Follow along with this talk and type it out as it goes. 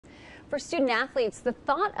For student athletes, the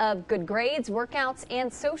thought of good grades, workouts,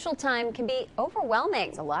 and social time can be overwhelming.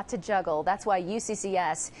 It's a lot to juggle. That's why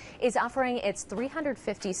UCCS is offering its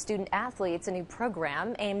 350 student athletes a new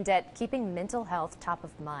program aimed at keeping mental health top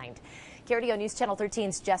of mind. KRDO News Channel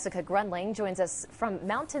 13's Jessica Grunling joins us from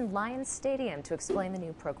Mountain Lions Stadium to explain the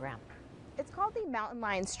new program. It's called the Mountain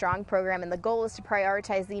Lions Strong program, and the goal is to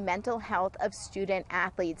prioritize the mental health of student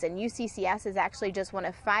athletes. And UCCS is actually just one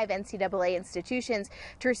of 5 NCAA institutions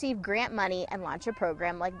to receive grant money and launch a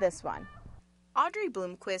program like this one. Audrey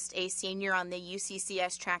Bloomquist, a senior on the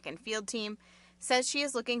UCCS track and field team, says she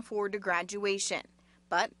is looking forward to graduation.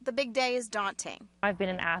 But the big day is daunting. I've been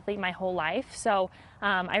an athlete my whole life, so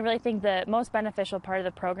I really think the most beneficial part of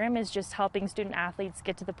the program is just helping student athletes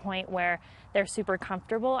get to the point where they're super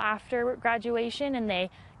comfortable after graduation and they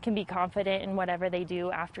can be confident in whatever they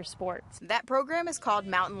do after sports. That program is called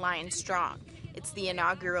Mountain Lions Strong. It's the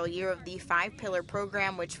inaugural year of the 5-pillar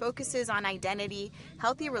program, which focuses on identity,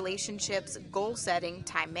 healthy relationships, goal setting,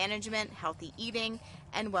 time management, healthy eating,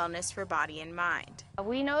 and wellness for body and mind.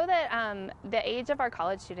 We know that the age of our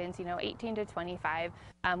college students, 18 to 25,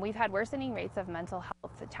 we've had worsening rates of mental health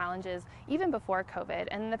challenges even before COVID,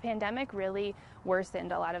 and the pandemic really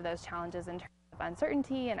worsened a lot of those challenges in terms of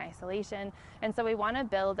uncertainty and isolation. And so we want to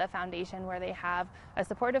build a foundation where they have a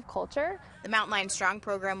supportive culture. The Mountain Lions Strong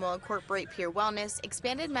program will incorporate peer wellness,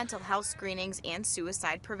 expanded mental health screenings, and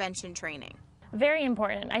suicide prevention training. Very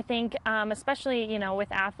important. I think especially,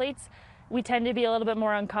 with athletes, we tend to be a little bit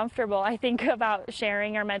more uncomfortable, I think, about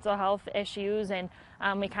sharing our mental health issues, and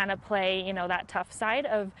we kind of play, that tough side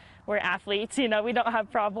of we're athletes, we don't have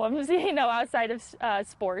problems, outside of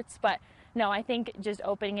sports. But no, I think just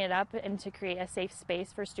opening it up and to create a safe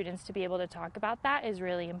space for students to be able to talk about that is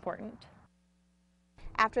really important.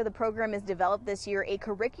 After the program is developed this year, a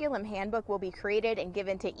curriculum handbook will be created and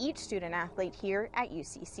given to each student athlete here at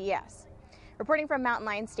UCCS. Reporting from Mountain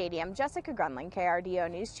Lions Stadium, Jessica Grunling, KRDO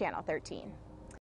News Channel 13.